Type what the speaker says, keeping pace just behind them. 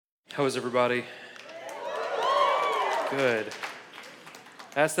How is everybody? Good.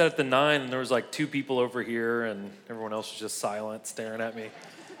 I asked that at the 9, and there was like 2 people over here, and everyone else was just silent, staring at me.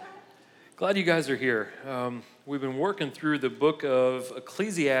 Glad you guys are here. We've been working through the book of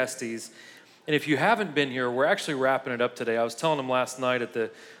Ecclesiastes, and if you haven't been here, we're actually wrapping it up today. I was telling them last night at the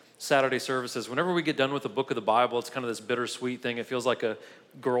Saturday services, whenever we get done with the book of the Bible, it's kind of this bittersweet thing. It feels like a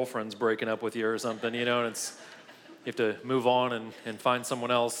girlfriend's breaking up with you or something, you know, and you have to move on and find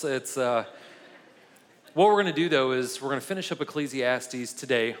someone else. What we're going to do, though, is we're going to finish up Ecclesiastes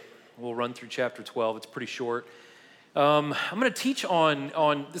today. We'll run through chapter 12. It's pretty short. I'm going to teach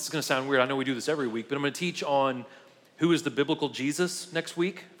on, this is going to sound weird. I know we do this every week, but I'm going to teach on who is the biblical Jesus next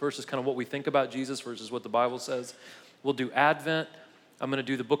week versus kind of what we think about Jesus versus what the Bible says. We'll do Advent. I'm going to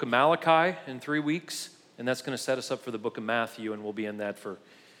do the book of Malachi in 3 weeks, and that's going to set us up for the book of Matthew, and we'll be in that for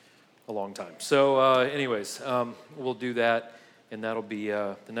a long time. So we'll do that, and that'll be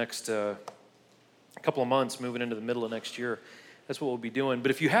the next couple of months, moving into the middle of next year. That's what we'll be doing. But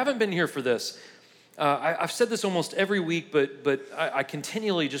if you haven't been here for this, I've said this almost every week, but I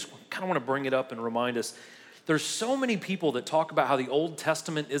continually just kind of want to bring it up and remind us. There's so many people that talk about how the Old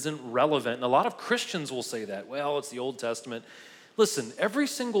Testament isn't relevant, and a lot of Christians will say that. Well, it's the Old Testament. Listen, every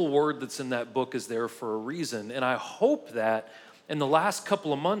single word that's in that book is there for a reason, and I hope that in the last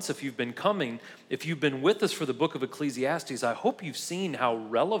couple of months, if you've been with us for the book of Ecclesiastes, I hope you've seen how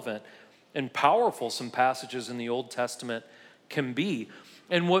relevant and powerful some passages in the Old Testament can be.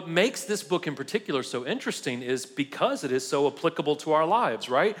 And what makes this book in particular so interesting is because it is so applicable to our lives,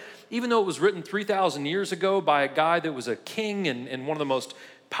 right? Even though it was written 3,000 years ago by a guy that was a king and one of the most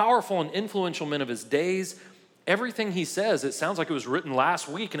powerful and influential men of his days, everything he says, it sounds like it was written last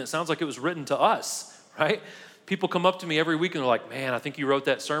week, and it sounds like it was written to us, right? People come up to me every week and they're like, man, I think you wrote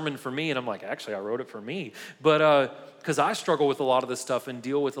that sermon for me. And I'm like, actually, I wrote it for me. But because I struggle with a lot of this stuff and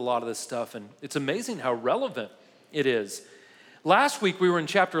deal with a lot of this stuff. And it's amazing how relevant it is. Last week, we were in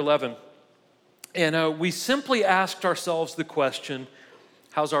chapter 11. And we simply asked ourselves the question,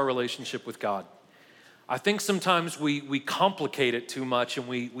 how's our relationship with God? I think sometimes we complicate it too much and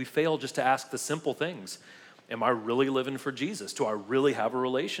we fail just to ask the simple things. Am I really living for Jesus? Do I really have a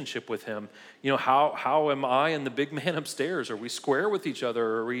relationship with him? You know, how am I and the big man upstairs? Are we square with each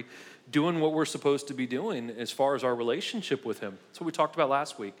other? Are we doing what we're supposed to be doing as far as our relationship with him? That's what we talked about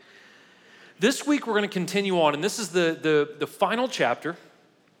last week. This week we're going to continue on, and this is the final chapter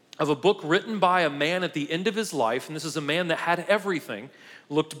of a book written by a man at the end of his life, and this is a man that had everything,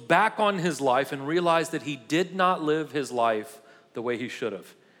 looked back on his life and realized that he did not live his life the way he should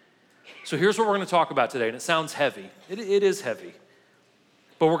have. So here's what we're going to talk about today, and it sounds heavy. It is heavy.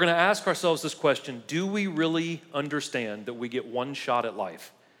 But we're going to ask ourselves this question: do we really understand that we get one shot at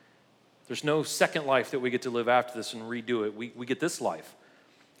life? There's no second life that we get to live after this and redo it. We get this life,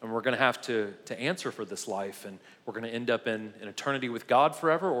 and we're going to have to answer for this life, and we're going to end up in an eternity with God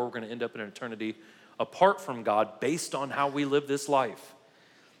forever, or we're going to end up in an eternity apart from God based on how we live this life.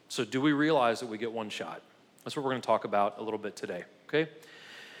 So do we realize that we get one shot? That's what we're going to talk about a little bit today, okay?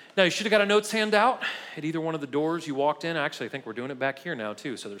 Now, you should have got a notes handout at either one of the doors you walked in. Actually, I think we're doing it back here now,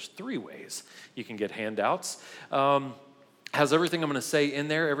 too. So there's 3 ways you can get handouts. Has everything I'm going to say in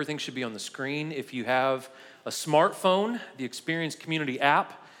there. Everything should be on the screen. If you have a smartphone, the Experience Community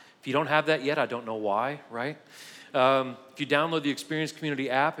app. If you don't have that yet, I don't know why, right? If you download the Experience Community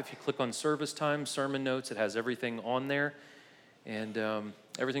app, if you click on service time, sermon notes, it has everything on there. And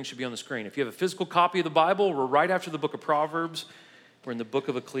everything should be on the screen. If you have a physical copy of the Bible, we're right after the book of Proverbs. We're in the book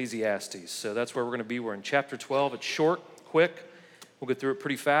of Ecclesiastes, so that's where we're going to be. We're in chapter 12. It's short, quick. We'll get through it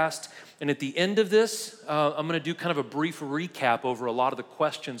pretty fast. And at the end of this, I'm going to do kind of a brief recap over a lot of the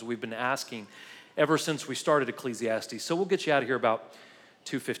questions we've been asking ever since we started Ecclesiastes. So we'll get you out of here about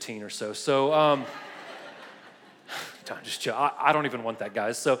 2:15 or so. So I don't even want that,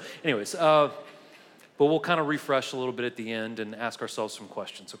 guys. So anyways, but we'll kind of refresh a little bit at the end and ask ourselves some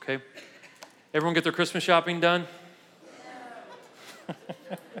questions, okay? Everyone get their Christmas shopping done?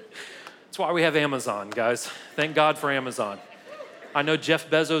 That's why we have Amazon, guys. Thank God for Amazon. I know Jeff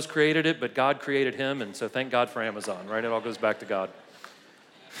Bezos created it, but God created him, and so thank God for Amazon, right? It all goes back to God.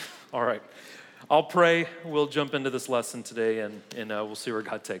 All right. I'll pray. We'll jump into this lesson today, and we'll see where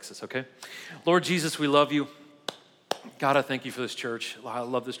God takes us, okay? Lord Jesus, we love you. God, I thank you for this church. I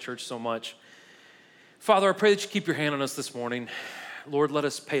love this church so much. Father, I pray that you keep your hand on us this morning. Lord, let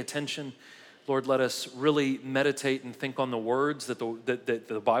us pay attention. Lord, let us really meditate and think on the words that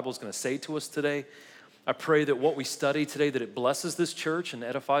the Bible is going to say to us today. I pray that what we study today, that it blesses this church and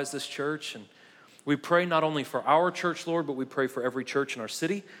edifies this church. And we pray not only for our church, Lord, but we pray for every church in our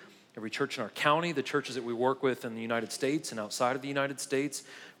city. every church in our county, the churches that we work with in the United States and outside of the United States.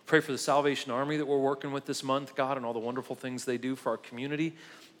 Pray for the Salvation Army that we're working with this month, God, and all the wonderful things they do for our community,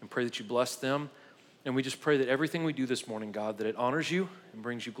 and pray that you bless them. And we just pray that everything we do this morning, God, that it honors you and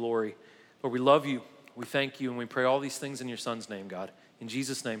brings you glory. Lord, we love you, we thank you, and we pray all these things in your Son's name, God. In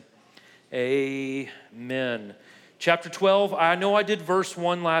Jesus' name, amen. Chapter 12, I know I did verse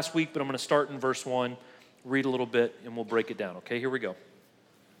 1 last week, but I'm going to start in verse 1, read a little bit, and we'll break it down, okay? Here we go.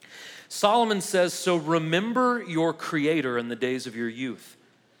 Solomon says, "So remember your Creator in the days of your youth,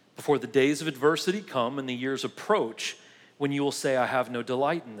 before the days of adversity come and the years approach, when you will say, I have no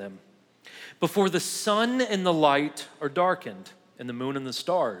delight in them. Before the sun and the light are darkened, and the moon and the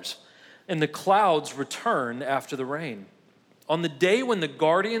stars, and the clouds return after the rain. On the day when the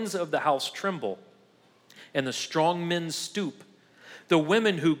guardians of the house tremble, and the strong men stoop, the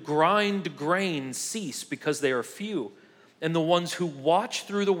women who grind grain cease because they are few, and the ones who watch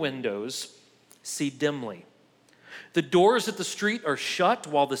through the windows see dimly. The doors at the street are shut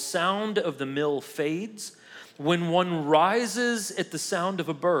while the sound of the mill fades, when one rises at the sound of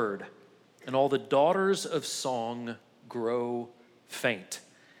a bird, and all the daughters of song grow faint."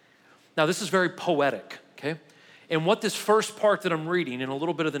 Now, this is very poetic, okay? And what this first part that I'm reading, and a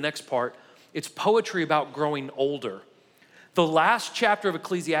little bit of the next part, it's poetry about growing older. The last chapter of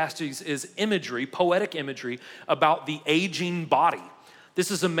Ecclesiastes is imagery, poetic imagery, about the aging body.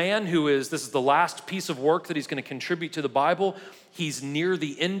 This is a man this is the last piece of work that he's going to contribute to the Bible. He's near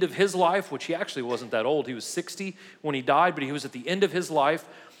the end of his life, which he actually wasn't that old. He was 60 when he died, but he was at the end of his life.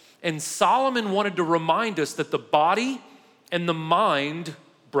 And Solomon wanted to remind us that the body and the mind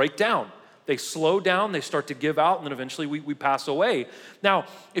break down. They slow down, they start to give out, and then eventually we pass away. Now,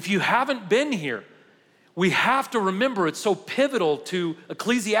 if you haven't been here, we have to remember it's so pivotal to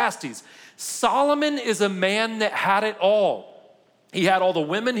Ecclesiastes. Solomon is a man that had it all. He had all the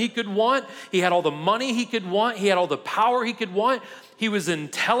women he could want. He had all the money he could want. He had all the power he could want. He was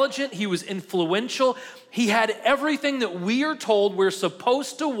intelligent. He was influential. He had everything that we are told we're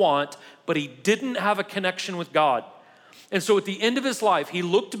supposed to want, but he didn't have a connection with God. And so at the end of his life, he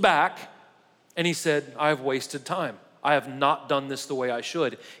looked back and he said, I have wasted time. I have not done this the way I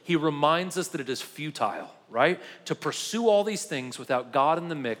should. He reminds us that it is futile, right? To pursue all these things without God in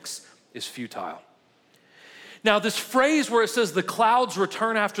the mix is futile. Now, this phrase where it says the clouds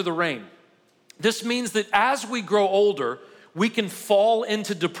return after the rain, this means that as we grow older, we can fall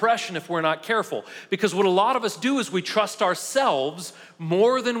into depression if we're not careful. Because what a lot of us do is we trust ourselves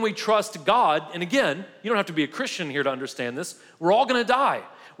more than we trust God. And again, you don't have to be a Christian here to understand this. We're all going to die.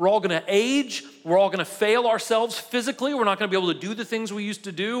 We're all going to age. We're all going to fail ourselves physically. We're not going to be able to do the things we used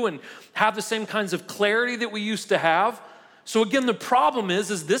to do and have the same kinds of clarity that we used to have. So again, the problem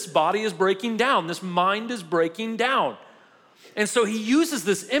is this body is breaking down. This mind is breaking down. And so he uses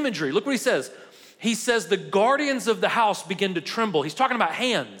this imagery. Look what he says. He says the guardians of the house begin to tremble. He's talking about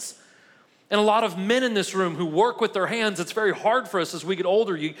hands. And a lot of men in this room who work with their hands, it's very hard for us as we get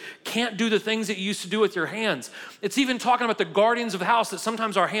older. You can't do the things that you used to do with your hands. It's even talking about the guardians of the house, that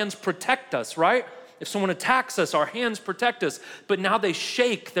sometimes our hands protect us, right? If someone attacks us, our hands protect us. But now they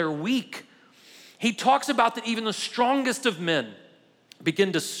shake, they're weak. He talks about that even the strongest of men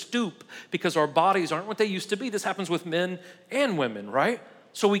begin to stoop because our bodies aren't what they used to be. This happens with men and women, right?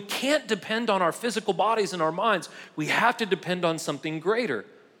 So we can't depend on our physical bodies and our minds. We have to depend on something greater.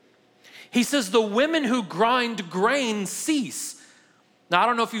 He says the women who grind grain cease. Now, I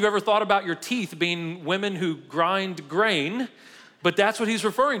don't know if you've ever thought about your teeth being women who grind grain, but that's what he's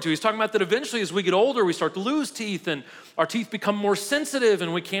referring to. He's talking about that eventually as we get older, we start to lose teeth and our teeth become more sensitive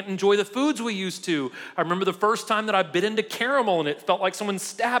and we can't enjoy the foods we used to. I remember the first time that I bit into caramel and it felt like someone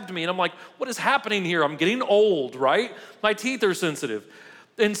stabbed me. And I'm like, what is happening here? I'm getting old, right? My teeth are sensitive.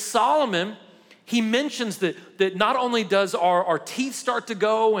 And Solomon, he mentions that not only does our teeth start to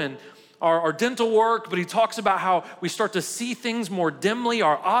go and our dental work, but he talks about how we start to see things more dimly.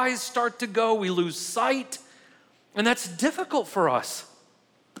 Our eyes start to go, we lose sight. And that's difficult for us.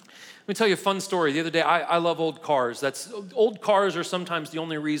 Let me tell you a fun story. The other day, I love old cars. Old cars are sometimes the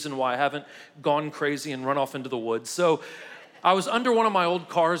only reason why I haven't gone crazy and run off into the woods. So I was under one of my old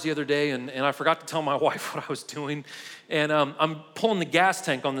cars the other day, and I forgot to tell my wife what I was doing. And I'm pulling the gas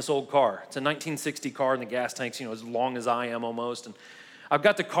tank on this old car. It's a 1960 car, and the gas tank's, as long as I am almost. And I've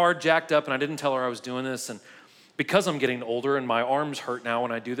got the car jacked up, and I didn't tell her I was doing this. And because I'm getting older and my arms hurt now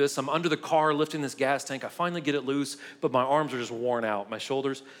when I do this, I'm under the car lifting this gas tank. I finally get it loose, but my arms are just worn out, my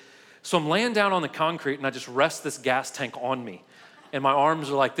shoulders. So I'm laying down on the concrete and I just rest this gas tank on me. And my arms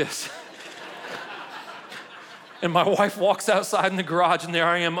are like this. And my wife walks outside in the garage and there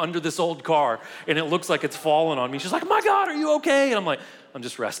I am under this old car and it looks like it's fallen on me. She's like, my God, are you okay? And I'm like, I'm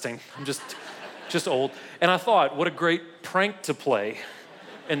just resting. I'm just old. And I thought, what a great prank to play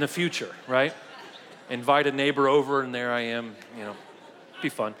in the future, right? Invite a neighbor over and there I am, be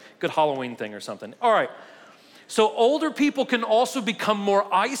fun. Good Halloween thing or something. All right. So older people can also become more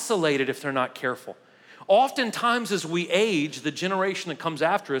isolated if they're not careful. Oftentimes as we age, the generation that comes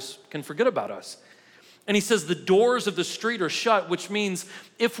after us can forget about us. And he says the doors of the street are shut, which means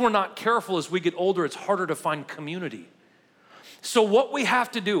if we're not careful as we get older, it's harder to find community. So what we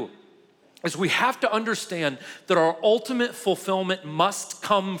have to do is we have to understand that our ultimate fulfillment must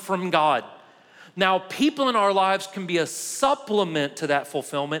come from God. Now, people in our lives can be a supplement to that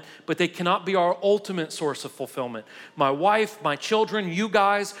fulfillment, but they cannot be our ultimate source of fulfillment. My wife, my children, you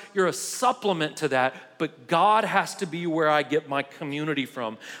guys, you're a supplement to that, but God has to be where I get my community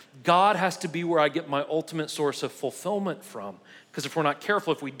from. God has to be where I get my ultimate source of fulfillment from. Because if we're not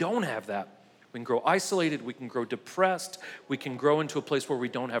careful, if we don't have that, we can grow isolated, we can grow depressed, we can grow into a place where we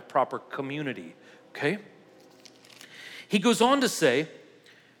don't have proper community, okay? He goes on to say,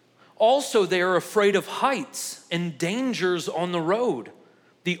 also, they are afraid of heights and dangers on the road.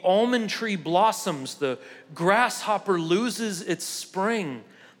 The almond tree blossoms, the grasshopper loses its spring,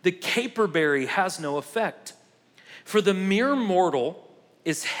 the caperberry has no effect. For the mere mortal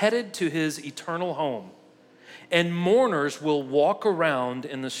is headed to his eternal home, and mourners will walk around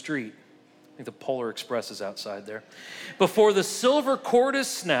in the street. I think the Polar Express is outside there. Before the silver cord is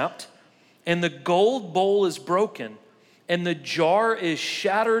snapped and the gold bowl is broken, and the jar is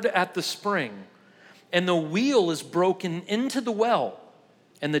shattered at the spring, and the wheel is broken into the well,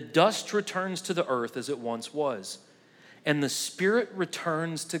 and the dust returns to the earth as it once was, and the spirit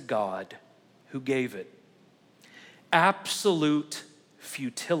returns to God who gave it. Absolute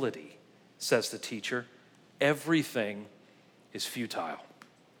futility, says the teacher. Everything is futile.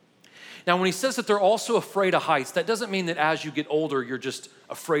 Now, when he says that they're also afraid of heights, that doesn't mean that as you get older, you're just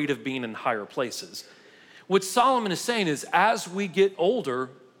afraid of being in higher places. What Solomon is saying is as we get older,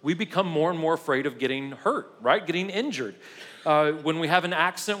 we become more and more afraid of getting hurt, right? Getting injured. When we have an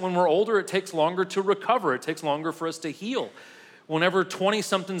accident when we're older, it takes longer to recover. It takes longer for us to heal. Whenever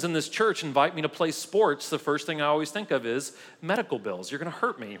 20-somethings in this church invite me to play sports, the first thing I always think of is medical bills. You're going to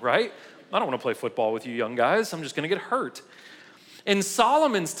hurt me, right? I don't want to play football with you young guys. I'm just going to get hurt. In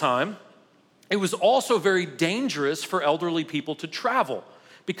Solomon's time, it was also very dangerous for elderly people to travel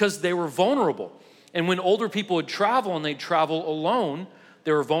because they were vulnerable. And when older people would travel and they'd travel alone,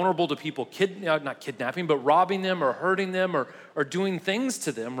 they were vulnerable to people not kidnapping, but robbing them or hurting them or doing things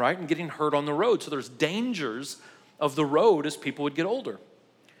to them, right? And getting hurt on the road. So there's dangers of the road as people would get older.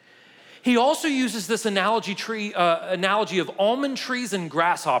 He also uses this analogy of almond trees and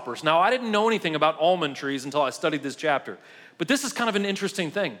grasshoppers. Now, I didn't know anything about almond trees until I studied this chapter, but this is kind of an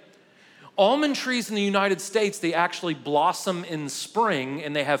interesting thing. Almond trees in the United States, they actually blossom in spring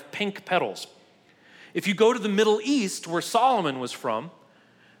and they have pink petals. If you go to the Middle East, where Solomon was from,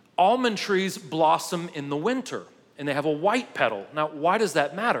 almond trees blossom in the winter, and they have a white petal. Now, why does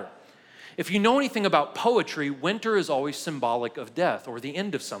that matter? If you know anything about poetry, winter is always symbolic of death or the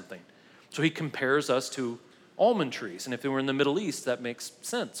end of something. So he compares us to almond trees, and if they were in the Middle East, that makes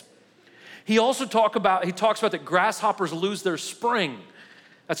sense. He also talks about that grasshoppers lose their spring.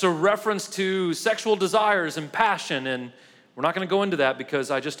 That's a reference to sexual desires and passion, and we're not going to go into that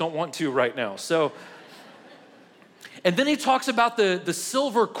because I just don't want to right now. And then he talks about the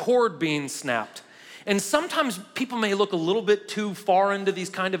silver cord being snapped. And sometimes people may look a little bit too far into these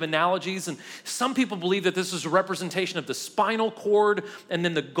kind of analogies, and some people believe that this is a representation of the spinal cord, and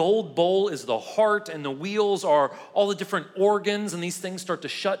then the gold bowl is the heart, and the wheels are all the different organs, and these things start to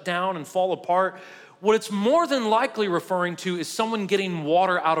shut down and fall apart. What it's more than likely referring to is someone getting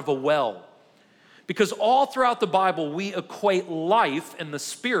water out of a well. Because all throughout the Bible, we equate life and the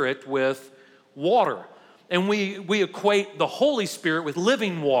Spirit with water. And we equate the Holy Spirit with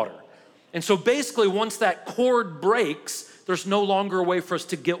living water. And so basically, once that cord breaks, there's no longer a way for us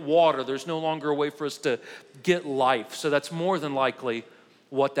to get water. There's no longer a way for us to get life. So that's more than likely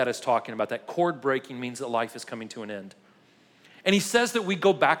what that is talking about. That cord breaking means that life is coming to an end. And he says that we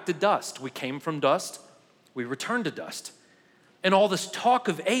go back to dust. We came from dust. We return to dust. And all this talk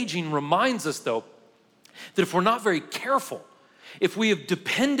of aging reminds us, though, that if we're not very careful, if we have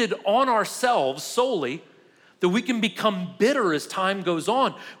depended on ourselves solely, that we can become bitter as time goes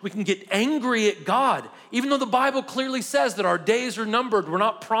on. We can get angry at God. Even though the Bible clearly says that our days are numbered, we're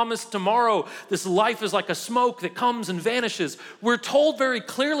not promised tomorrow. This life is like a smoke that comes and vanishes. We're told very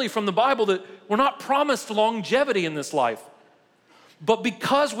clearly from the Bible that we're not promised longevity in this life. But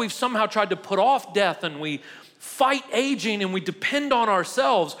because we've somehow tried to put off death and we fight aging and we depend on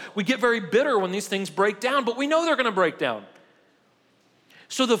ourselves, we get very bitter when these things break down, but we know they're going to break down.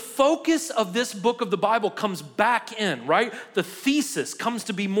 So the focus of this book of the Bible comes back in, right? The thesis comes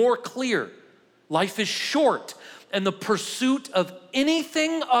to be more clear. Life is short, and the pursuit of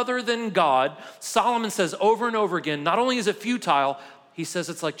anything other than God, Solomon says over and over again, not only is it futile, he says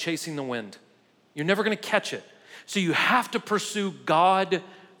it's like chasing the wind. You're never gonna catch it. So you have to pursue God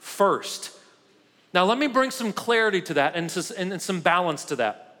first. Now let me bring some clarity to that and some balance to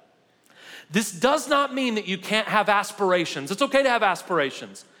that. This does not mean that you can't have aspirations. It's okay to have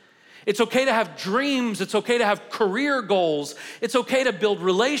aspirations. It's okay to have dreams. It's okay to have career goals. It's okay to build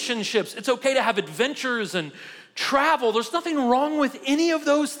relationships. It's okay to have adventures and travel. There's nothing wrong with any of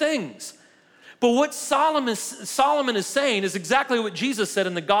those things. But what Solomon is saying is exactly what Jesus said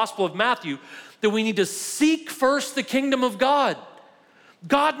in the Gospel of Matthew, that we need to seek first the kingdom of God.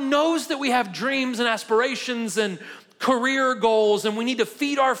 God knows that we have dreams and aspirations and career goals, and we need to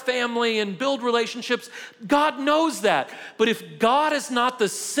feed our family and build relationships. God knows that. But if God is not the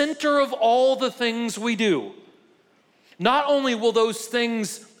center of all the things we do, not only will those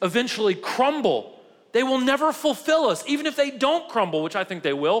things eventually crumble, they will never fulfill us. Even if they don't crumble, which I think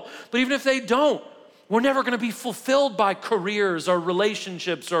they will, but even if they don't, we're never gonna be fulfilled by careers or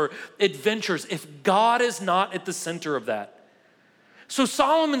relationships or adventures if God is not at the center of that. So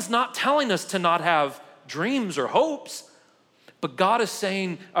Solomon's not telling us to not have dreams or hopes, but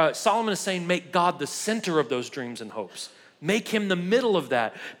Solomon is saying, make God the center of those dreams and hopes. Make him the middle of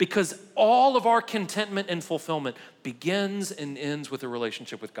that, because all of our contentment and fulfillment begins and ends with a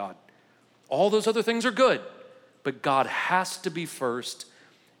relationship with God. All those other things are good, but God has to be first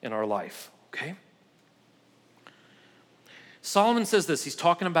in our life, okay? Solomon says this, he's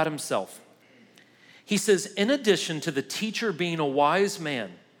talking about himself. He says, in addition to the teacher being a wise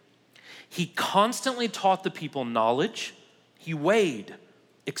man, he constantly taught the people knowledge. He weighed,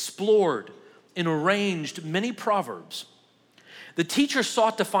 explored, and arranged many proverbs. The teacher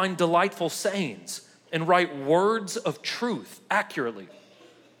sought to find delightful sayings and write words of truth accurately.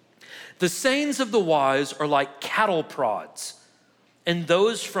 The sayings of the wise are like cattle prods, and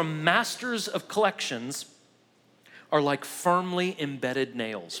those from masters of collections are like firmly embedded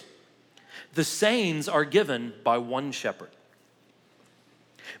nails. The sayings are given by one shepherd.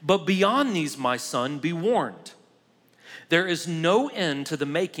 But beyond these, my son, be warned. There is no end to the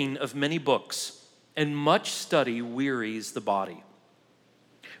making of many books, and much study wearies the body.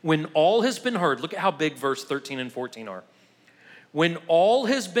 When all has been heard, look at how big verse 13 and 14 are. When all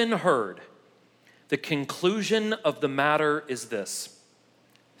has been heard, the conclusion of the matter is this: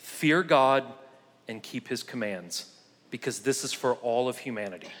 fear God and keep his commands, because this is for all of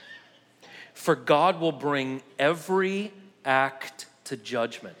humanity. For God will bring every act to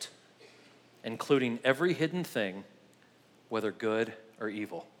judgment, including every hidden thing, whether good or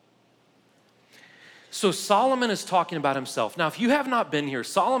evil. So Solomon is talking about himself. Now, if you have not been here,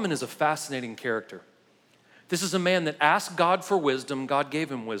 Solomon is a fascinating character. This is a man that asked God for wisdom. God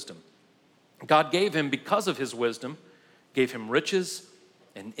gave him wisdom. God gave him, because of his wisdom, gave him riches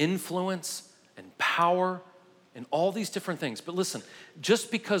and influence and power and all these different things. But listen,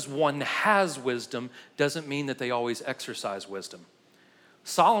 just because one has wisdom doesn't mean that they always exercise wisdom.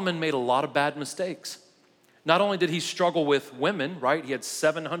 Solomon made a lot of bad mistakes. Not only did he struggle with women, right? He had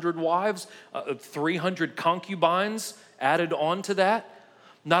 700 wives, 300 concubines added on to that.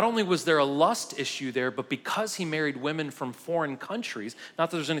 Not only was there a lust issue there, but because he married women from foreign countries,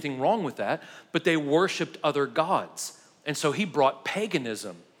 not that there's anything wrong with that, but they worshiped other gods. And so he brought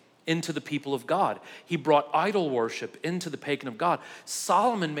paganism into the people of God. He brought idol worship into the pagan of God.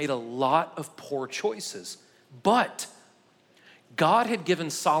 Solomon made a lot of poor choices, but God had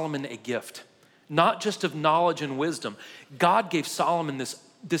given Solomon a gift, not just of knowledge and wisdom. God gave Solomon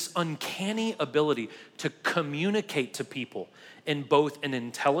this uncanny ability to communicate to people in both an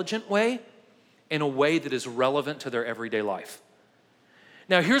intelligent way and a way that is relevant to their everyday life.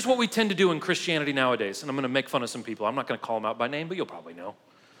 Now, here's what we tend to do in Christianity nowadays, and I'm gonna make fun of some people. I'm not gonna call them out by name, but you'll probably know.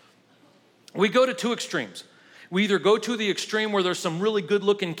 We go to two extremes. We either go to the extreme where there's some really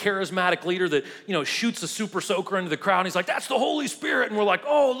good-looking, charismatic leader that, shoots a super soaker into the crowd, and he's like, that's the Holy Spirit, and we're like,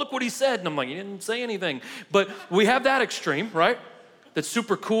 oh, look what he said, and I'm like, he didn't say anything. But we have that extreme, right? That's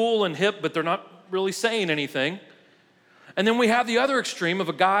super cool and hip, but they're not really saying anything. And then we have the other extreme of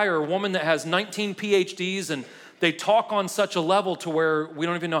a guy or a woman that has 19 PhDs, and they talk on such a level to where we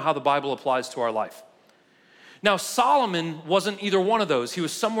don't even know how the Bible applies to our life. Now, Solomon wasn't either one of those. He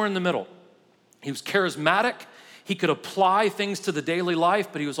was somewhere in the middle. He was charismatic. He could apply things to the daily life,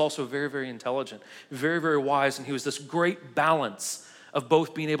 but he was also very, very intelligent, very, very wise. And he was this great balance of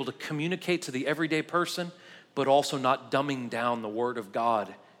both being able to communicate to the everyday person, but also not dumbing down the word of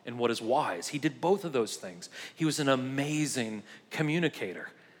God and what is wise. He did both of those things. He was an amazing communicator.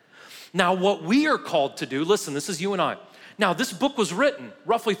 Now, what we are called to do, listen, this is you and I. Now, this book was written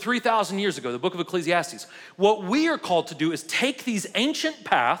roughly 3,000 years ago, the book of Ecclesiastes. What we are called to do is take these ancient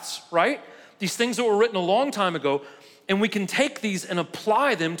paths, right? These things that were written a long time ago, and we can take these and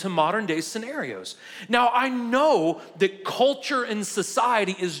apply them to modern day scenarios. Now, I know that culture and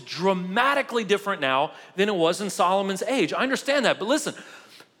society is dramatically different now than it was in Solomon's age. I understand that, but listen,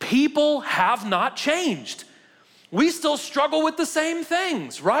 people have not changed. We still struggle with the same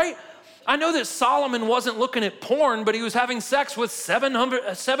things, right? I know that Solomon wasn't looking at porn, but he was having sex with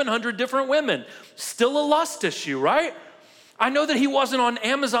 700 different women. Still a lust issue, right? I know that he wasn't on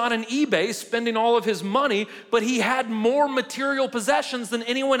Amazon and eBay spending all of his money, but he had more material possessions than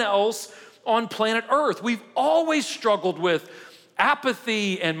anyone else on planet Earth. We've always struggled with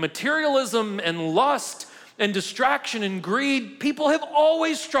apathy and materialism and lust and distraction and greed. People have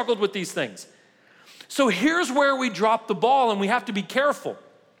always struggled with these things. So here's where we drop the ball, and we have to be careful.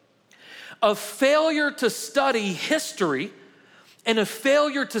 A failure to study history and a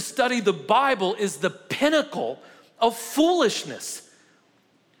failure to study the Bible is the pinnacle of foolishness.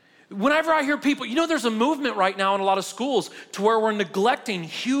 Whenever I hear people, there's a movement right now in a lot of schools to where we're neglecting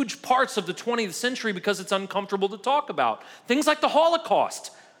huge parts of the 20th century because it's uncomfortable to talk about. Things like the Holocaust.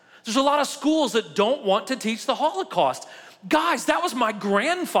 There's a lot of schools that don't want to teach the Holocaust. Guys, that was my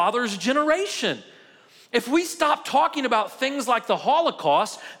grandfather's generation. If we stop talking about things like the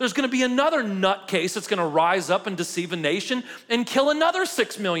Holocaust, there's gonna be another nutcase that's gonna rise up and deceive a nation and kill another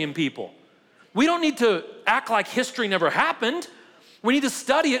 6 million people. We don't need to act like history never happened. We need to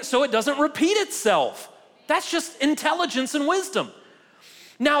study it so it doesn't repeat itself. That's just intelligence and wisdom.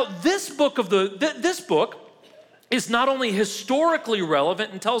 Now, this book is not only historically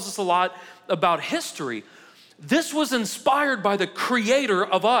relevant and tells us a lot about history, this was inspired by the creator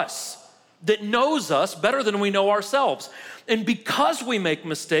of us that knows us better than we know ourselves. And because we make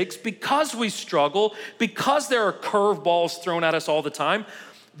mistakes, because we struggle, because there are curveballs thrown at us all the time,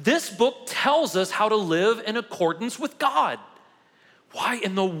 this book tells us how to live in accordance with God. Why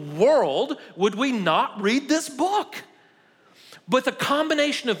in the world would we not read this book? But the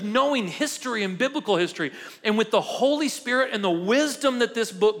combination of knowing history and biblical history, and with the Holy Spirit and the wisdom that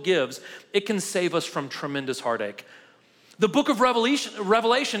this book gives, it can save us from tremendous heartache. The book of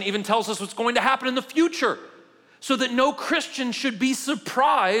Revelation even tells us what's going to happen in the future, so that no Christian should be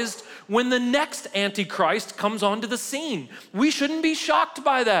surprised when the next Antichrist comes onto the scene. We shouldn't be shocked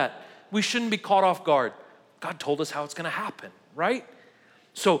by that. We shouldn't be caught off guard. God told us how it's gonna happen, right?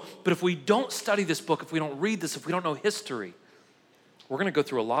 But if we don't study this book, if we don't read this, if we don't know history, we're gonna go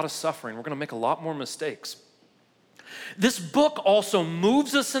through a lot of suffering. We're gonna make a lot more mistakes. This book also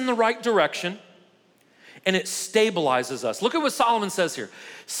moves us in the right direction, and it stabilizes us. Look at what Solomon says here.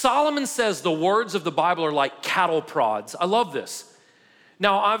 Solomon says the words of the Bible are like cattle prods. I love this.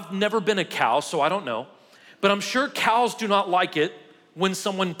 Now, I've never been a cow, so I don't know, but I'm sure cows do not like it when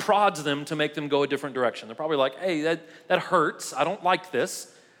someone prods them to make them go a different direction. They're probably like, hey, that hurts. I don't like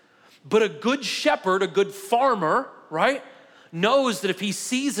this. But a good shepherd, a good farmer, right, knows that if he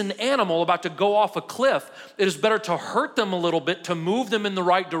sees an animal about to go off a cliff, it is better to hurt them a little bit to move them in the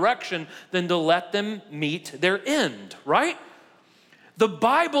right direction than to let them meet their end, right? The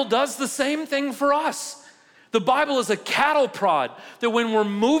Bible does the same thing for us. The Bible is a cattle prod that when we're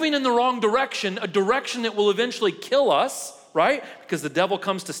moving in the wrong direction, a direction that will eventually kill us, right? Because the devil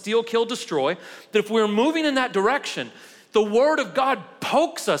comes to steal, kill, destroy, that if we're moving in that direction, the Word of God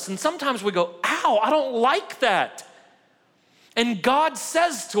pokes us, and sometimes we go, ow, I don't like that. And God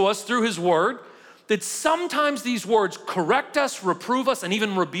says to us through His Word that sometimes these words correct us, reprove us, and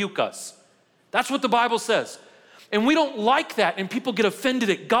even rebuke us. That's what the Bible says. And we don't like that, and people get offended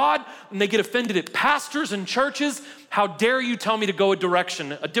at God, and they get offended at pastors and churches. How dare you tell me to go a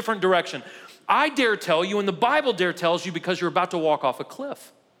different direction? I dare tell you, and the Bible dare tells you, because you're about to walk off a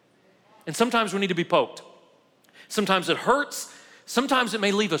cliff. And sometimes we need to be poked. Sometimes it hurts. Sometimes it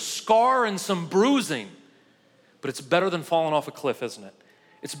may leave a scar and some bruising. But it's better than falling off a cliff, isn't it?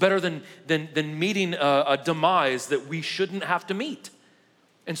 It's better than meeting a demise that we shouldn't have to meet.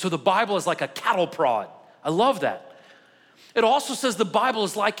 And so the Bible is like a cattle prod. I love that. It also says the Bible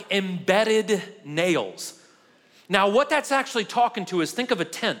is like embedded nails. Now, what that's actually talking to is, think of a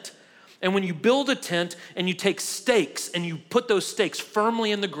tent. And when you build a tent and you take stakes and you put those stakes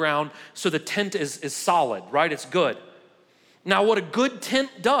firmly in the ground so the tent is solid, right? It's good. Now, what a good tent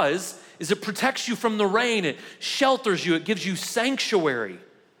does is it protects you from the rain, it shelters you, it gives you sanctuary.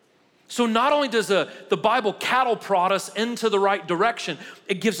 So not only does the Bible cattle prod us into the right direction,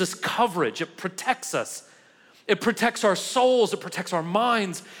 it gives us coverage, it protects us. It protects our souls, it protects our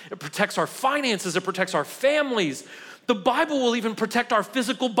minds, it protects our finances, it protects our families. The Bible will even protect our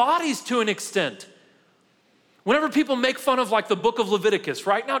physical bodies to an extent. Whenever people make fun of like the book of Leviticus,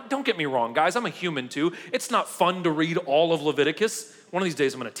 right? Now, don't get me wrong, guys, I'm a human too. It's not fun to read all of Leviticus. One of these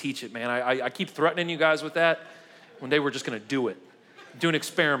days I'm gonna teach it, man. I keep threatening you guys with that. One day we're just gonna do it. Do an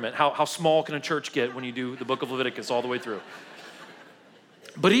experiment. How small can a church get when you do the book of Leviticus all the way through?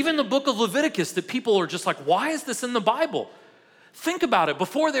 But even the book of Leviticus, that people are just like, why is this in the Bible? Think about it.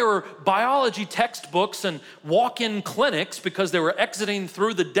 Before there were biology textbooks and walk-in clinics because they were exiting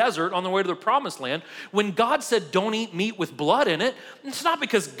through the desert on their way to the promised land, when God said don't eat meat with blood in it, it's not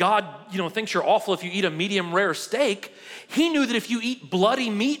because God, thinks you're awful if you eat a medium rare steak. He knew that if you eat bloody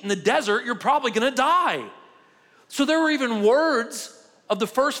meat in the desert, you're probably gonna die. So there were even words of the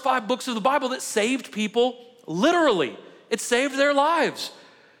first 5 books of the Bible that saved people literally. It saved their lives.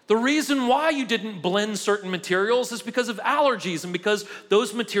 The reason why you didn't blend certain materials is because of allergies and because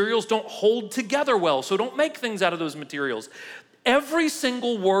those materials don't hold together well. So don't make things out of those materials. Every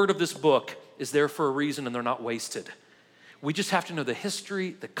single word of this book is there for a reason and they're not wasted. We just have to know the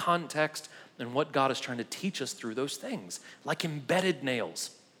history, the context, and what God is trying to teach us through those things, like embedded nails.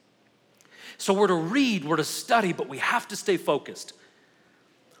 So we're to read, we're to study, but we have to stay focused.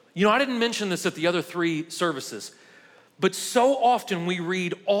 I didn't mention this at the other 3 services, but so often we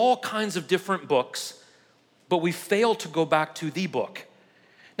read all kinds of different books, but we fail to go back to the book.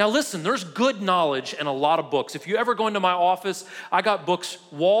 Now listen, there's good knowledge in a lot of books. If you ever go into my office, I got books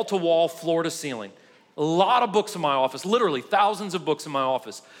wall to wall, floor to ceiling. A lot of books in my office, literally thousands of books in my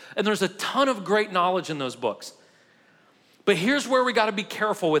office. And there's a ton of great knowledge in those books. But here's where we gotta be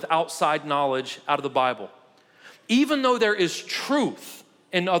careful with outside knowledge out of the Bible. Even though there is truth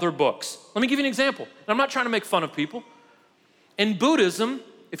in other books. Let me give you an example. I'm not trying to make fun of people. In Buddhism,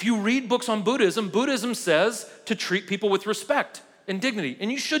 if you read books on Buddhism, Buddhism says to treat people with respect and dignity,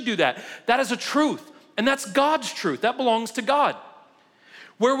 and you should do that. That is a truth, and that's God's truth. That belongs to God.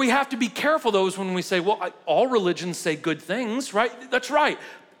 Where we have to be careful, though, is when we say, well, all religions say good things, right? That's right.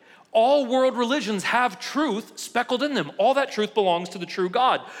 All world religions have truth speckled in them. All that truth belongs to the true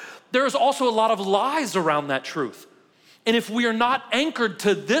God. There is also a lot of lies around that truth. And if we are not anchored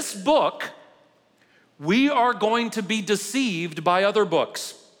to this book, we are going to be deceived by other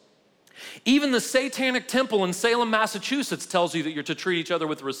books. Even the Satanic Temple in Salem, Massachusetts tells you that you're to treat each other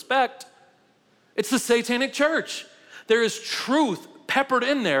with respect. It's the Satanic Church. There is truth peppered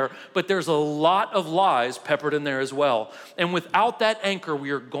in there, but there's a lot of lies peppered in there as well. And without that anchor,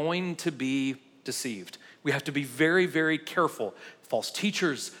 we are going to be deceived. We have to be very, very careful. False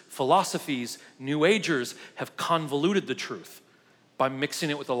teachers, philosophies, New Agers have convoluted the truth by mixing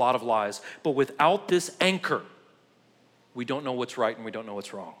it with a lot of lies. But without this anchor, we don't know what's right and we don't know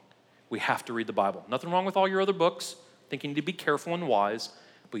what's wrong. We have to read the Bible. Nothing wrong with all your other books. I think you need to be careful and wise,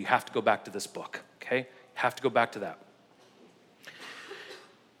 but you have to go back to this book, okay? You have to go back to that.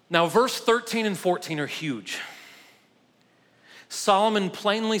 Now, verse 13 and 14 are huge. Solomon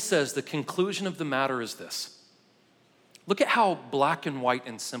plainly says the conclusion of the matter is this. Look at how black and white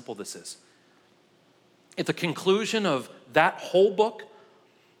and simple this is. At the conclusion of that whole book,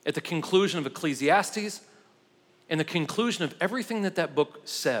 at the conclusion of Ecclesiastes, and the conclusion of everything that book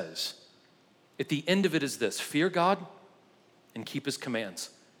says, at the end of it is this: fear God and keep his commands.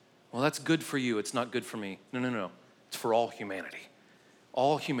 Well, that's good for you. It's not good for me. No. It's for all humanity.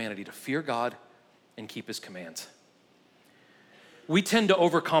 All humanity to fear God and keep his commands. We tend to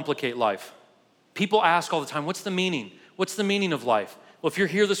overcomplicate life. People ask all the time, what's the meaning? What's the meaning of life? Well, if you're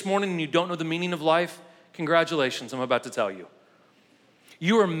here this morning and you don't know the meaning of life, congratulations, I'm about to tell you.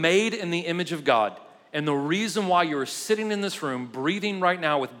 You are made in the image of God, and the reason why you are sitting in this room, breathing right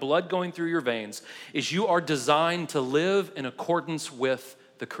now with blood going through your veins, is you are designed to live in accordance with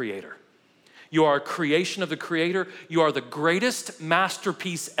the Creator. You are a creation of the Creator. You are the greatest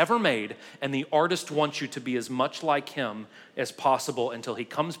masterpiece ever made, and the artist wants you to be as much like him as possible until he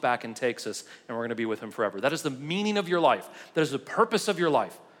comes back and takes us, and we're gonna be with him forever. That is the meaning of your life. That is the purpose of your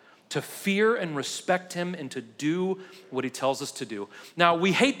life, to fear and respect him and to do what he tells us to do. Now,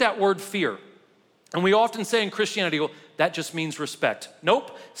 we hate that word fear, and we often say in Christianity, well, that just means respect.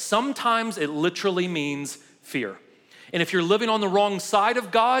 Nope, sometimes it literally means fear. And if you're living on the wrong side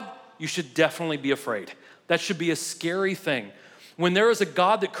of God, you should definitely be afraid. That should be a scary thing. When there is a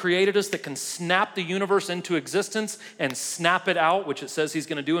God that created us that can snap the universe into existence and snap it out, which it says he's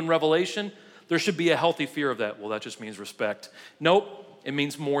gonna do in Revelation, there should be a healthy fear of that. Well, that just means respect. Nope, it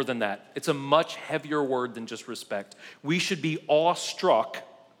means more than that. It's a much heavier word than just respect. We should be awestruck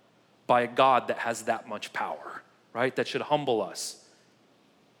by a God that has that much power, right? That should humble us.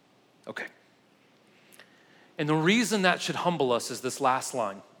 Okay. And the reason that should humble us is this last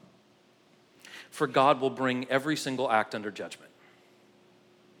line. For God will bring every single act under judgment.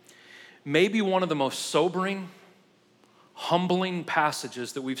 Maybe one of the most sobering, humbling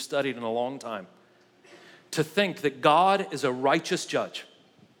passages that we've studied in a long time. To think that God is a righteous judge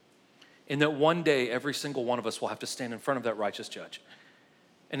and that one day every single one of us will have to stand in front of that righteous judge.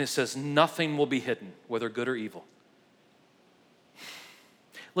 And it says nothing will be hidden, whether good or evil.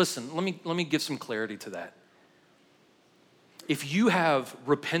 Listen, let me give some clarity to that. If you have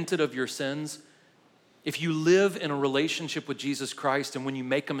repented of your sins, if you live in a relationship with Jesus Christ and when you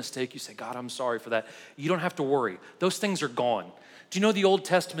make a mistake, you say, God, I'm sorry for that. You don't have to worry. Those things are gone. Do you know the Old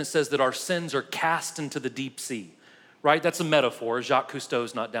Testament says that our sins are cast into the deep sea, right? That's a metaphor. Jacques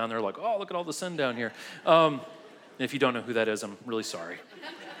Cousteau's not down there like, oh, look at all the sin down here. If you don't know who that is, I'm really sorry.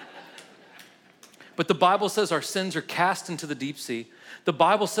 But the Bible says our sins are cast into the deep sea. The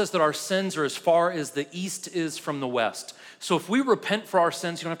Bible says that our sins are as far as the east is from the west. So if we repent for our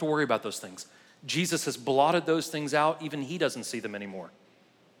sins, you don't have to worry about those things. Jesus has blotted those things out. Even he doesn't see them anymore.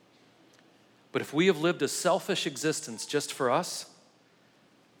 But if we have lived a selfish existence just for us,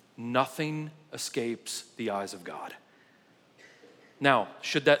 nothing escapes the eyes of God. Now,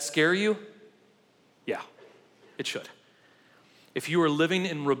 should that scare you? Yeah, it should. If you are living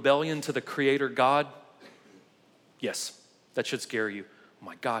in rebellion to the Creator God, yes, that should scare you. Oh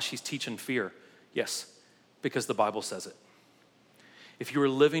my gosh, he's teaching fear. Yes, because the Bible says it. If you are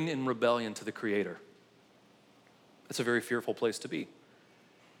living in rebellion to the Creator, that's a very fearful place to be.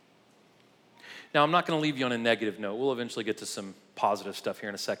 Now, I'm not going to leave you on a negative note. We'll eventually get to some positive stuff here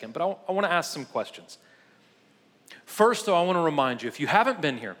in a second, but I want to ask some questions. First, though, I want to remind you, if you haven't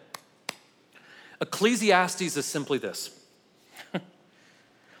been here, Ecclesiastes is simply this.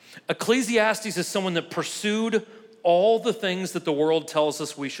 Ecclesiastes is someone that pursued all the things that the world tells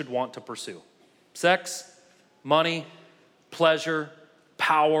us we should want to pursue. Sex, money, pleasure,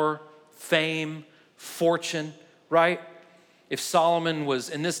 power, fame, fortune, right? If Solomon was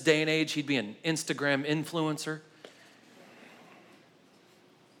in this day and age, he'd be an Instagram influencer.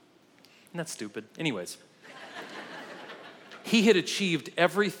 Isn't that stupid? Anyways. He had achieved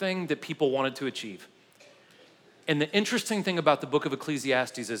everything that people wanted to achieve. And the interesting thing about the book of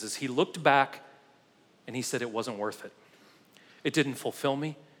Ecclesiastes is he looked back and he said it wasn't worth it. It didn't fulfill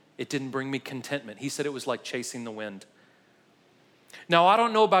me. It didn't bring me contentment. He said it was like chasing the wind. Now, I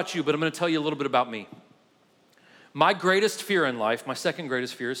don't know about you, but I'm going to tell you a little bit about me. My greatest fear in life, my second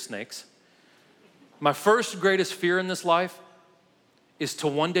greatest fear is snakes. My first greatest fear in this life is to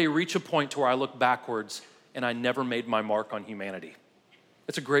one day reach a point to where I look backwards and I never made my mark on humanity.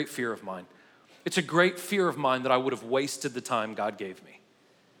 It's a great fear of mine. It's a great fear of mine that I would have wasted the time God gave me.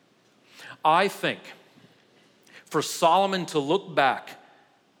 I think for Solomon to look back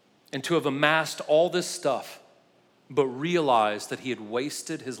and to have amassed all this stuff, but realize that he had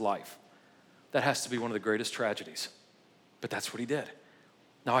wasted his life, that has to be one of the greatest tragedies. But that's what he did.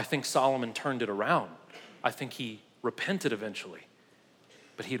 Now, I think Solomon turned it around. I think he repented eventually,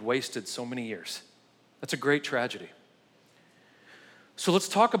 but he had wasted so many years. That's a great tragedy. So let's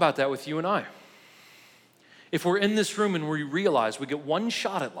talk about that with you and I. If we're in this room and we realize we get one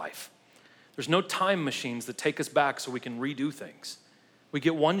shot at life, there's no time machines that take us back so we can redo things. We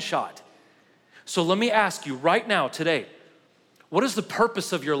get one shot. So let me ask you right now, today, what is the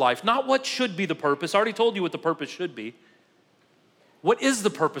purpose of your life? Not what should be the purpose. I already told you what the purpose should be. What is the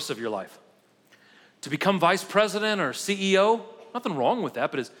purpose of your life? To become vice president or CEO? Nothing wrong with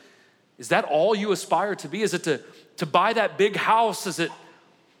that, but is that all you aspire to be? Is it to buy that big house? Is it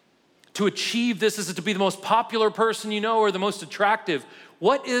to achieve this? Is it to be the most popular person you know or the most attractive?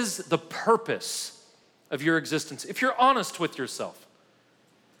 What is the purpose of your existence? If you're honest with yourself,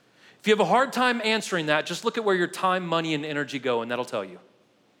 if you have a hard time answering that, just look at where your time, money, and energy go, and that'll tell you.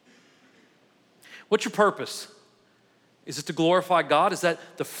 What's your purpose? Is it to glorify God? Is that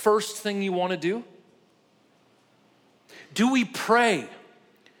the first thing you want to do? Do we pray?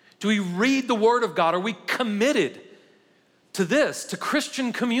 Do we read the Word of God? Are we committed to this, to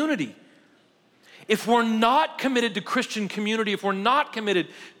Christian community? If we're not committed to Christian community, if we're not committed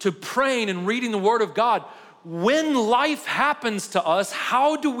to praying and reading the Word of God, when life happens to us,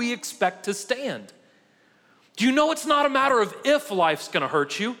 how do we expect to stand? Do you know it's not a matter of if life's gonna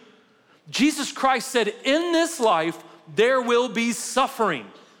hurt you? Jesus Christ said, in this life, there will be suffering.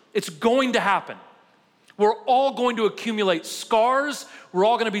 It's going to happen. We're all going to accumulate scars. We're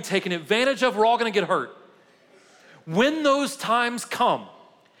all gonna be taken advantage of. We're all gonna get hurt. When those times come,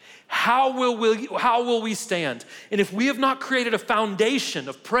 how will we stand? And if we have not created a foundation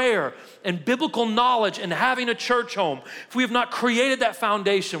of prayer and biblical knowledge and having a church home, if we have not created that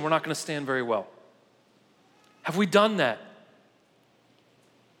foundation, we're not going to stand very well. Have we done that?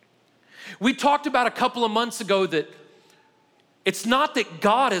 We talked about a couple of months ago that it's not that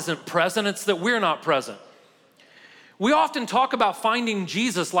God isn't present, it's that we're not present. We often talk about finding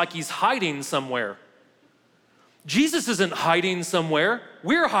Jesus like he's hiding somewhere. Jesus isn't hiding somewhere.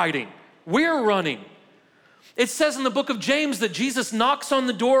 We're hiding. We're running. It says in the book of James that Jesus knocks on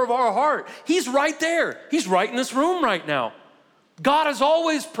the door of our heart. He's right there. He's right in this room right now. God is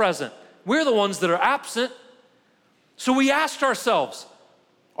always present. We're the ones that are absent. So we asked ourselves,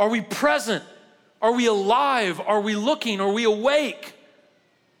 are we present? Are we alive? Are we looking? Are we awake?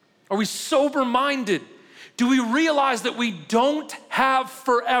 Are we sober-minded? Do we realize that we don't have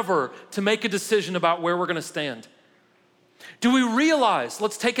forever to make a decision about where we're going to stand? Do we realize,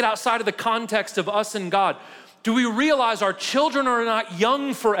 let's take it outside of the context of us and God, do we realize our children are not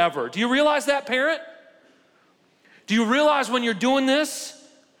young forever? Do you realize that, parent? Do you realize when you're doing this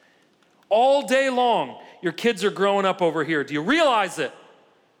all day long, your kids are growing up over here? Do you realize it?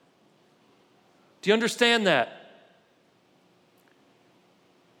 Do you understand that?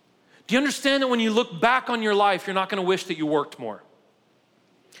 Do you understand that when you look back on your life, you're not going to wish that you worked more?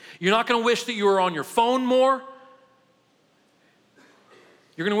 You're not going to wish that you were on your phone more.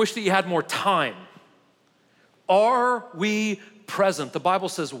 You're going to wish that you had more time. Are we present? The Bible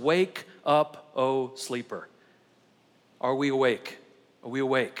says, wake up, O sleeper. Are we awake? Are we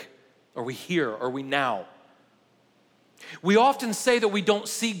awake? Are we here? Are we now? We often say that we don't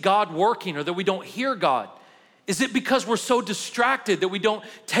see God working or that we don't hear God. Is it because we're so distracted that we don't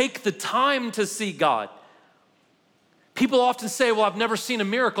take the time to see God? People often say, well, I've never seen a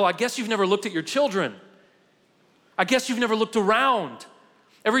miracle. I guess you've never looked at your children. I guess you've never looked around.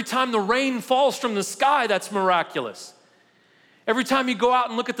 Every time the rain falls from the sky, that's miraculous. Every time you go out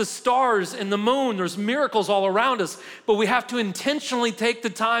and look at the stars and the moon, there's miracles all around us, but we have to intentionally take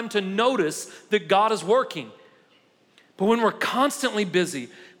the time to notice that God is working. But when we're constantly busy,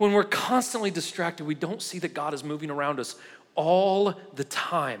 when we're constantly distracted, we don't see that God is moving around us all the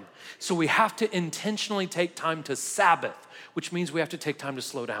time. So we have to intentionally take time to Sabbath, which means we have to take time to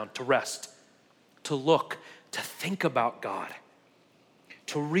slow down, to rest, to look, to think about God,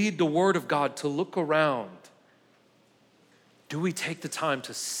 to read the Word of God, to look around. Do we take the time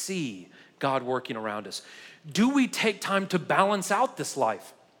to see God working around us? Do we take time to balance out this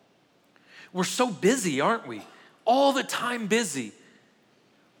life? We're so busy, aren't we? All the time busy.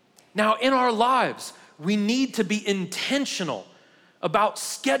 Now, in our lives, we need to be intentional about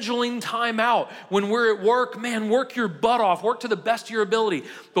scheduling time out. When we're at work, man, work your butt off, work to the best of your ability.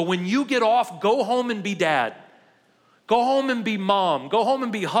 But when you get off, go home and be dad. Go home and be mom. Go home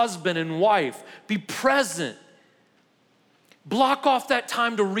and be husband and wife. Be present. Block off that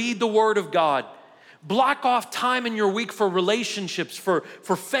time to read the Word of God. Block off time in your week for relationships, for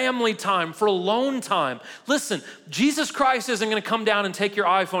family time, for alone time. Listen, Jesus Christ isn't going to come down and take your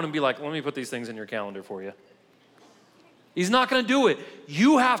iPhone and be like, let me put these things in your calendar for you. He's not going to do it.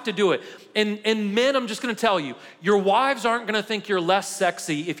 You have to do it. And men, I'm just going to tell you, your wives aren't going to think you're less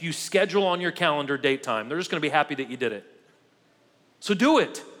sexy if you schedule on your calendar date time. They're just going to be happy that you did it. So do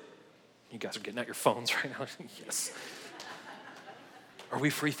it. You guys are getting out your phones right now. Yes. Are we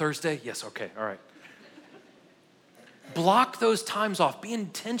free Thursday? Yes, okay, all right. Block those times off. Be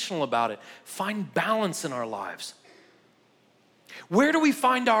intentional about it. Find balance in our lives. Where do we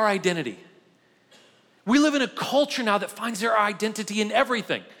find our identity? We live in a culture now that finds their identity in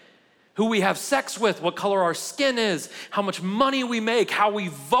everything. Who we have sex with, what color our skin is, how much money we make, how we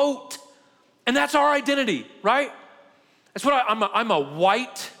vote. And that's our identity, right? That's what I'm a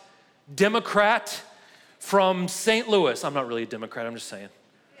white Democrat from St. Louis. I'm not really a Democrat, I'm just saying.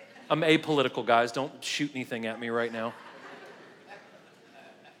 I'm apolitical, guys. Don't shoot anything at me right now.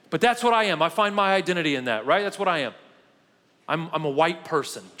 But that's what I am. I find my identity in that, right? That's what I am. I'm a white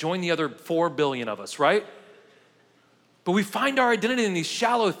person. Join the other 4 billion of us, right? But we find our identity in these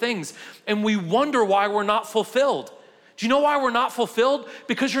shallow things, and we wonder why we're not fulfilled. Do you know why we're not fulfilled?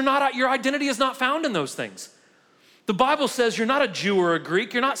 Because your identity is not found in those things. The Bible says you're not a Jew or a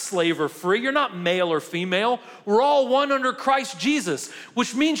Greek, you're not slave or free, you're not male or female. We're all one under Christ Jesus,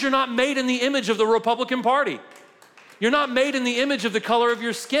 which means you're not made in the image of the Republican Party. You're not made in the image of the color of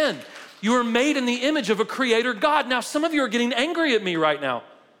your skin. You are made in the image of a creator God. Now, some of you are getting angry at me right now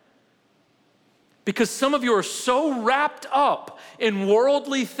because some of you are so wrapped up in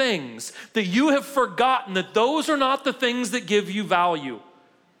worldly things that you have forgotten that those are not the things that give you value.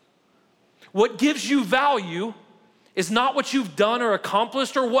 What gives you value is not what you've done or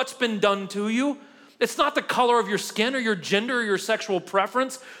accomplished or what's been done to you. It's not the color of your skin or your gender or your sexual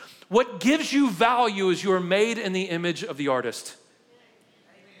preference. What gives you value is you are made in the image of the artist.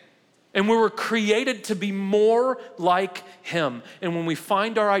 And we were created to be more like him. And when we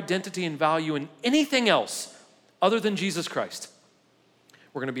find our identity and value in anything else other than Jesus Christ,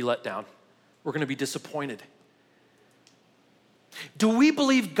 we're gonna be let down. We're gonna be disappointed. Do we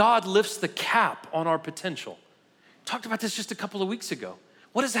believe God lifts the cap on our potential? Talked about this just a couple of weeks ago.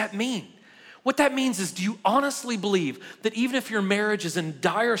 What does that mean? What that means is, do you honestly believe that even if your marriage is in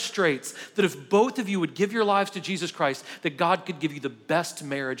dire straits, that if both of you would give your lives to Jesus Christ, that God could give you the best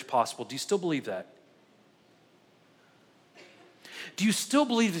marriage possible? Do you still believe that? Do you still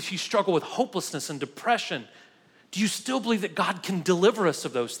believe that if you struggle with hopelessness and depression, do you still believe that God can deliver us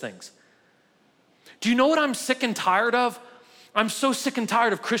of those things? Do you know what I'm sick and tired of? I'm so sick and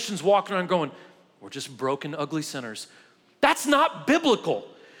tired of Christians walking around going, we're just broken, ugly sinners. That's not biblical.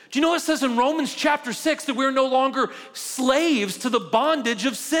 Do you know what it says in Romans chapter 6 that we're no longer slaves to the bondage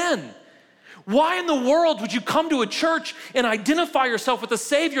of sin? Why in the world would you come to a church and identify yourself with a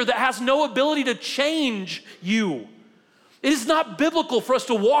Savior that has no ability to change you? It is not biblical for us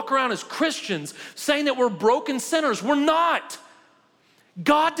to walk around as Christians saying that we're broken sinners. We're not.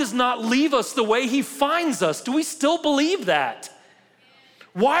 God does not leave us the way he finds us. Do we still believe that?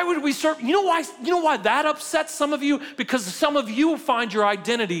 Why would we serve? You know why that upsets some of you? Because some of you find your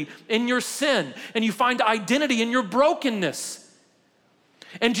identity in your sin, and you find identity in your brokenness.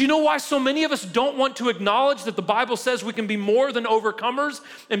 And do you know why so many of us don't want to acknowledge that the Bible says we can be more than overcomers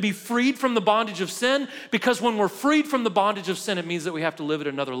and be freed from the bondage of sin? Because when we're freed from the bondage of sin, it means that we have to live at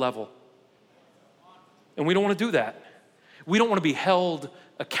another level. And we don't want to do that. We don't want to be held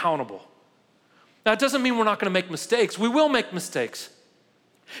accountable. Now, it doesn't mean we're not going to make mistakes. We will make mistakes.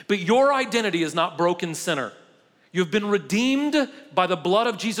 But your identity is not broken sinner. You've been redeemed by the blood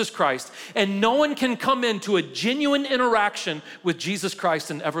of Jesus Christ, and no one can come into a genuine interaction with Jesus Christ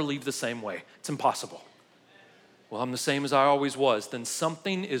and ever leave the same way. It's impossible. Well, I'm the same as I always was. Then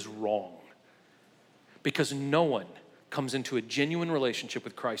something is wrong, because no one comes into a genuine relationship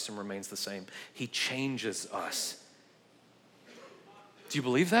with Christ and remains the same. He changes us. Do you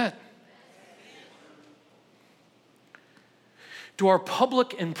believe that? Do our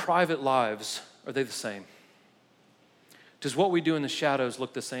public and private lives, are they the same? Does what we do in the shadows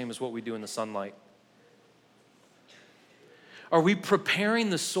look the same as what we do in the sunlight? Are we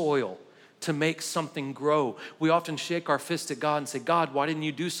preparing the soil to make something grow? We often shake our fist at God and say, God, why didn't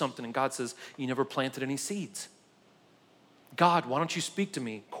you do something? And God says, you never planted any seeds. God, why don't you speak to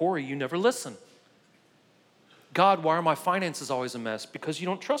me? Corey, you never listen. God, why are my finances always a mess? Because you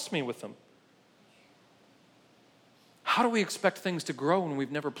don't trust me with them. How do we expect things to grow when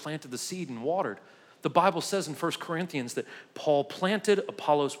we've never planted the seed and watered? The Bible says in 1 Corinthians that Paul planted,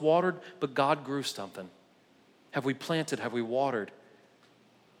 Apollos watered, but God grew something. Have we planted? Have we watered?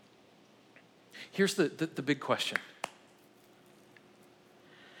 Here's the big question.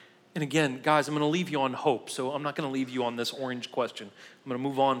 And again, guys, I'm going to leave you on hope, so I'm not going to leave you on this orange question. I'm going to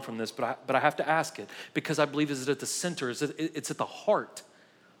move on from this, but I have to ask it because I believe it's at the center, it's at the heart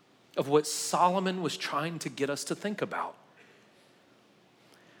of what Solomon was trying to get us to think about.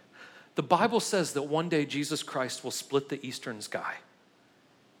 The Bible says that one day Jesus Christ will split the eastern sky,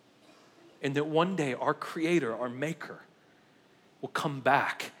 and that one day our Creator, our Maker, will come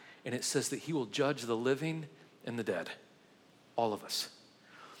back, and it says that he will judge the living and the dead, all of us.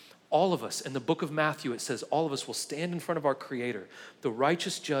 All of us. In the book of Matthew, it says all of us will stand in front of our Creator, the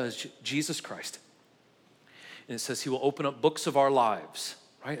righteous judge, Jesus Christ. And it says he will open up books of our lives,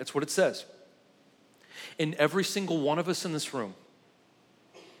 right? That's what it says. And every single one of us in this room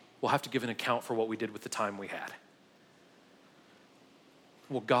will have to give an account for what we did with the time we had.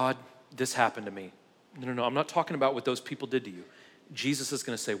 Well, God, this happened to me. No, I'm not talking about what those people did to you. Jesus is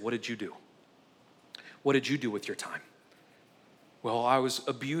going to say, what did you do? What did you do with your time? Well, I was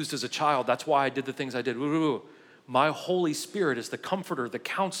abused as a child. That's why I did the things I did. My Holy Spirit is the comforter, the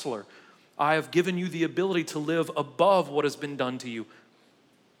counselor. I have given you the ability to live above what has been done to you.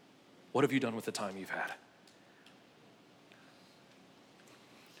 What have you done with the time you've had?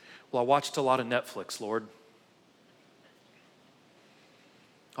 Well, I watched a lot of Netflix, Lord.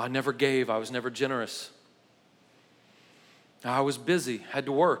 I never gave. I was never generous. I was busy, had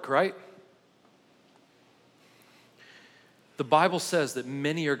to work, right? The Bible says that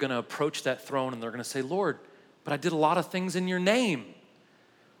many are going to approach that throne and they're going to say, Lord, but I did a lot of things in your name.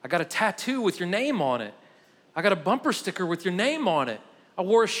 I got a tattoo with your name on it. I got a bumper sticker with your name on it. I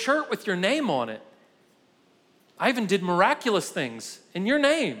wore a shirt with your name on it. I even did miraculous things in your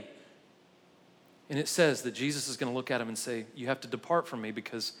name. And it says that Jesus is going to look at him and say, you have to depart from me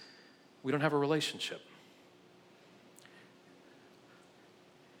because we don't have a relationship.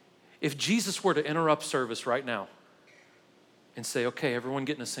 If Jesus were to interrupt service right now and say, okay, everyone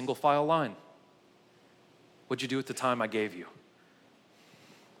get in a single file line. What'd you do with the time I gave you?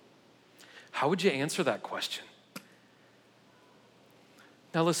 How would you answer that question?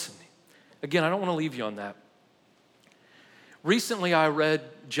 Now listen, again, I don't want to leave you on that. Recently, I read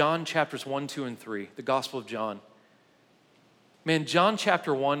John chapters 1, 2, and 3, the Gospel of John. Man, John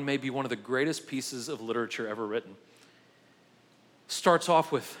chapter 1 may be one of the greatest pieces of literature ever written. Starts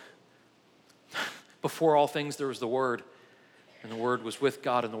off with, before all things there was the Word, and the Word was with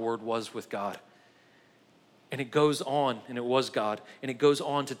God, and the Word was with God. And it goes on, and it was God, and it goes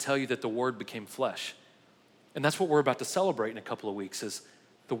on to tell you that the Word became flesh. And that's what we're about to celebrate in a couple of weeks, is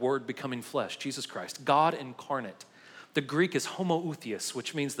the Word becoming flesh, Jesus Christ, God incarnate. The Greek is homooutheos,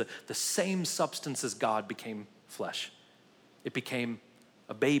 which means the same substance as God became flesh. It became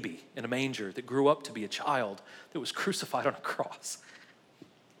a baby in a manger that grew up to be a child that was crucified on a cross.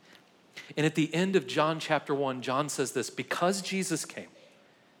 And at the end of John chapter 1, John says this, because Jesus came,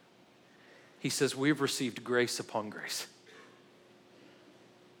 he says, we've received grace upon grace.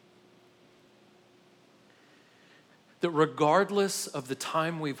 That regardless of the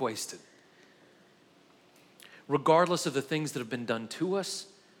time we've wasted, regardless of the things that have been done to us,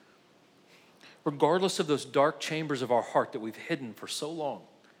 regardless of those dark chambers of our heart that we've hidden for so long,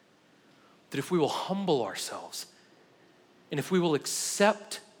 that if we will humble ourselves and if we will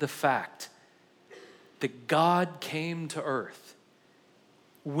accept the fact that God came to earth,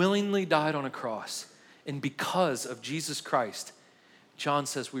 willingly died on a cross, and because of Jesus Christ, John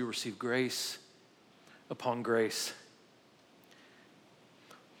says we receive grace upon grace.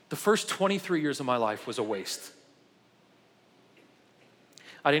 The first 23 years of my life was a waste.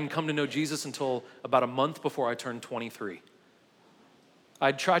 I didn't come to know Jesus until about a month before I turned 23.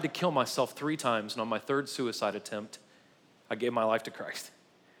 I'd tried to kill myself 3 times, and on my 3rd suicide attempt, I gave my life to Christ.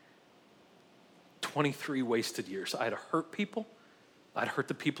 23 wasted years. I had hurt people. I'd hurt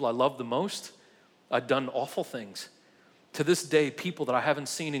the people I loved the most. I'd done awful things. To this day, people that I haven't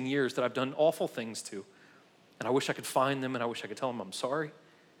seen in years that I've done awful things to. And I wish I could find them, and I wish I could tell them I'm sorry.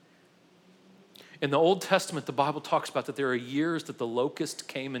 In the Old Testament, the Bible talks about that there are years that the locust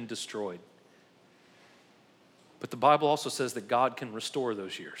came and destroyed. But the Bible also says that God can restore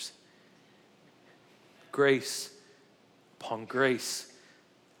those years. Grace upon grace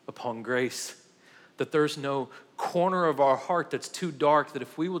upon grace. That there's no corner of our heart that's too dark, that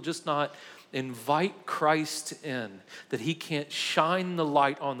if we will just not invite Christ in, that he can't shine the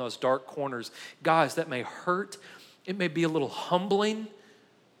light on those dark corners. Guys, that may hurt. It may be a little humbling.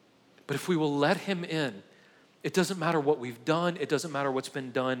 But if we will let him in, it doesn't matter what we've done. It doesn't matter what's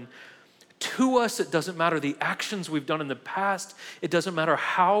been done to us. It doesn't matter the actions we've done in the past. It doesn't matter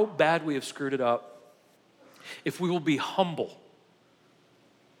how bad we have screwed it up. If we will be humble,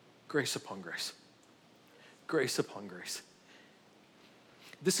 grace upon grace, grace upon grace.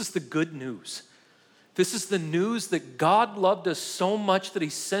 This is the good news. This is the news that God loved us so much that he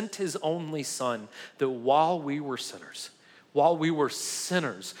sent his only son, that while we were sinners, while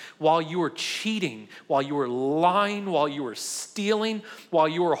you were cheating, while you were lying, while you were stealing, while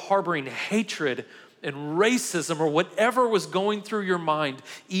you were harboring hatred and racism or whatever was going through your mind,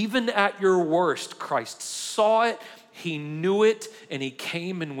 even at your worst, Christ saw it, he knew it, and he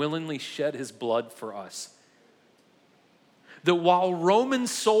came and willingly shed his blood for us. That while Roman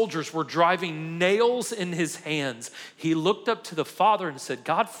soldiers were driving nails in his hands, he looked up to the Father and said,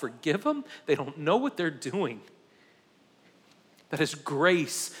 God, forgive them. They don't know what they're doing. That is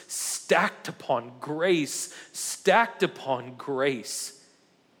grace stacked upon grace, stacked upon grace.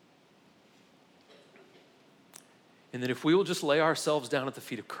 And that if we will just lay ourselves down at the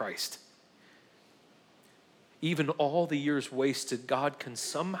feet of Christ, even all the years wasted, God can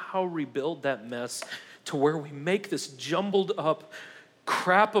somehow rebuild that mess to where we make this jumbled up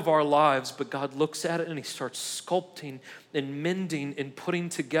crap of our lives, but God looks at it and he starts sculpting and mending and putting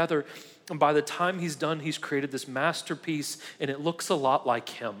together. And by the time he's done, he's created this masterpiece, and it looks a lot like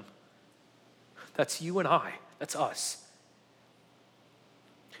him. That's you and I. That's us.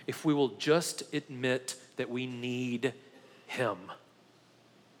 If we will just admit that we need him.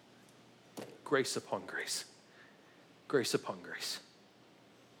 Grace upon grace. Grace upon grace.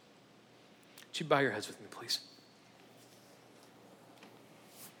 Would you bow your heads with me, please?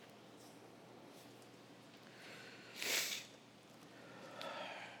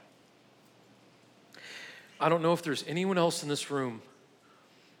 I don't know if there's anyone else in this room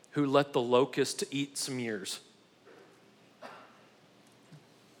who let the locust eat some years.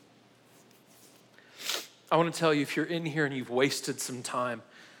 I want to tell you, if you're in here and you've wasted some time,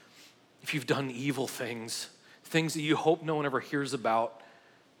 if you've done evil things, things that you hope no one ever hears about,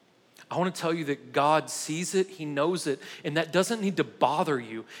 I want to tell you that God sees it, he knows it, and that doesn't need to bother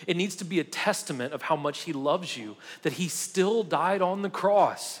you. It needs to be a testament of how much he loves you, that he still died on the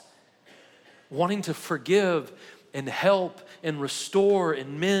cross, wanting to forgive and help and restore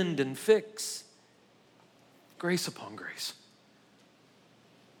and mend and fix. Grace upon grace.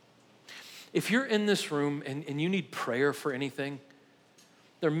 If you're in this room and you need prayer for anything,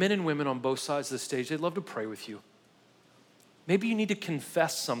 there are men and women on both sides of the stage. They'd love to pray with you. Maybe you need to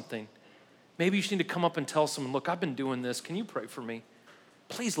confess something. Maybe you just need to come up and tell someone, look, I've been doing this. Can you pray for me?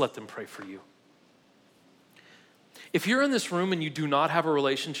 Please let them pray for you. If you're in this room and you do not have a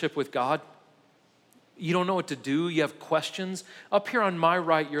relationship with God, you don't know what to do, you have questions, up here on my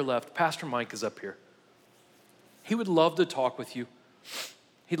right, your left, Pastor Mike is up here. He would love to talk with you.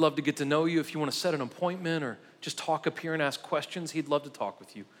 He'd love to get to know you. If you want to set an appointment or just talk up here and ask questions, he'd love to talk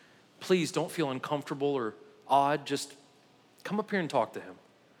with you. Please don't feel uncomfortable or odd. Just come up here and talk to him.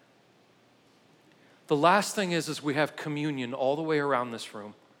 The last thing is we have communion all the way around this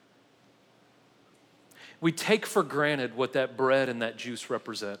room. We take for granted what that bread and that juice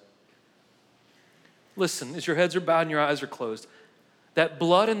represent. Listen, as your heads are bowed and your eyes are closed, that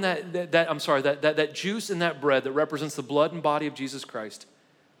blood and that juice and that bread that represents the blood and body of Jesus Christ,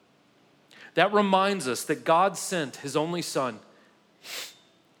 that reminds us that God sent his only son.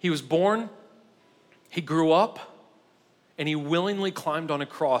 He was born, he grew up, and he willingly climbed on a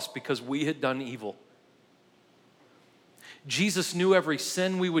cross because we had done evil. Jesus knew every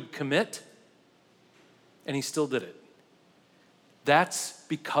sin we would commit, and he still did it. That's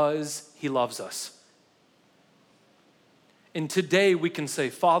because he loves us. And today we can say,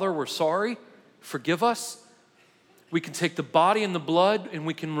 Father, we're sorry, forgive us. We can take the body and the blood and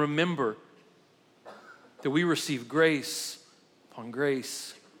we can remember that we receive grace upon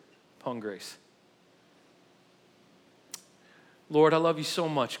grace upon grace. Lord, I love you so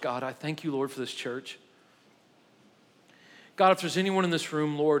much, God. I thank you, Lord, for this church. God, if there's anyone in this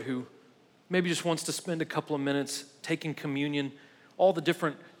room, Lord, who maybe just wants to spend a couple of minutes taking communion, all the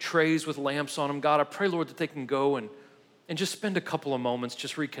different trays with lamps on them, God, I pray, Lord, that they can go and just spend a couple of moments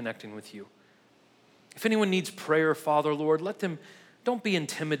just reconnecting with you. If anyone needs prayer, Father, Lord, let them, don't be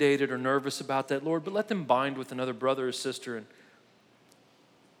intimidated or nervous about that, Lord, but let them bind with another brother or sister and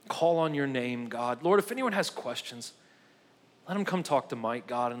call on your name, God. Lord, if anyone has questions, let them come talk to Mike,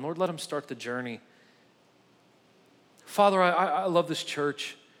 God, and Lord, let them start the journey. Father, I love this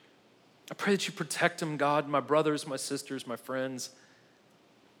church. I pray that you protect them, God, my brothers, my sisters, my friends.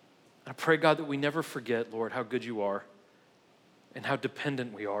 I pray, God, that we never forget, Lord, how good you are and how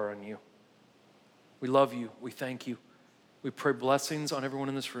dependent we are on you. We love you. We thank you. We pray blessings on everyone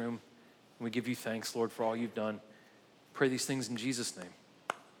in this room. And we give you thanks, Lord, for all you've done. Pray these things in Jesus' name.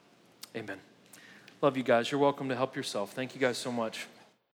 Amen. Love you guys. You're welcome to help yourself. Thank you guys so much.